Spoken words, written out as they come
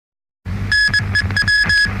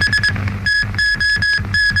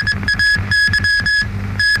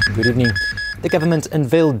Good evening. The government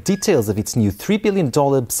unveiled details of its new $3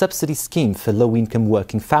 billion subsidy scheme for low-income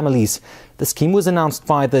working families. The scheme was announced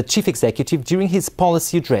by the chief executive during his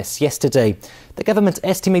policy address yesterday. The government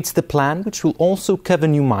estimates the plan, which will also cover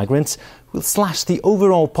new migrants, will slash the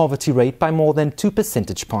overall poverty rate by more than 2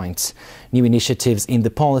 percentage points. New initiatives in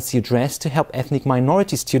the policy address to help ethnic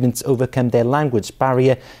minority students overcome their language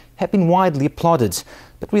barrier have been widely applauded.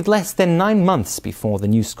 But with less than 9 months before the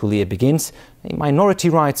new school year begins, a minority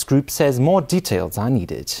rights group says more details are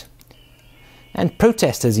needed. And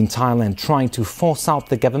protesters in Thailand trying to force out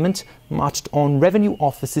the government marched on revenue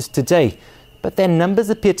offices today. But their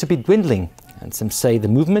numbers appear to be dwindling, and some say the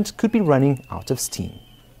movement could be running out of steam.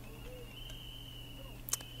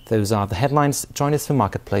 Those are the headlines. Join us for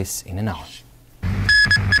Marketplace in an hour.